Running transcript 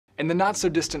In the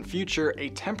not-so-distant future, a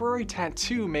temporary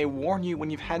tattoo may warn you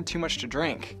when you've had too much to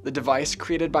drink. The device,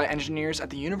 created by engineers at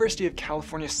the University of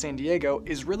California, San Diego,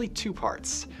 is really two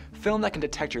parts: film that can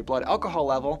detect your blood alcohol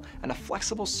level, and a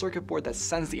flexible circuit board that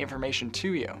sends the information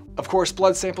to you. Of course,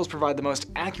 blood samples provide the most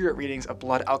accurate readings of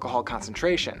blood alcohol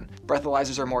concentration.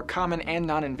 Breathalyzers are more common and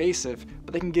non-invasive,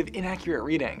 but they can give inaccurate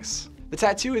readings. The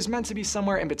tattoo is meant to be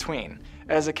somewhere in between.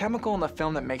 It has a chemical in the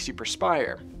film that makes you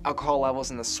perspire. Alcohol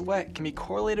levels in the sweat can be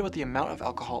correlated with the amount of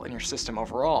alcohol in your system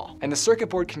overall. And the circuit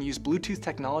board can use Bluetooth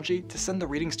technology to send the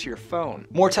readings to your phone.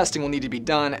 More testing will need to be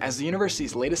done, as the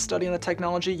university's latest study on the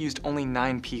technology used only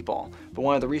 9 people. But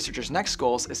one of the researchers' next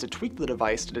goals is to tweak the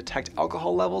device to detect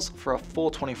alcohol levels for a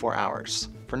full 24 hours.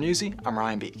 For Newsy, I'm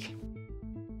Ryan Beek.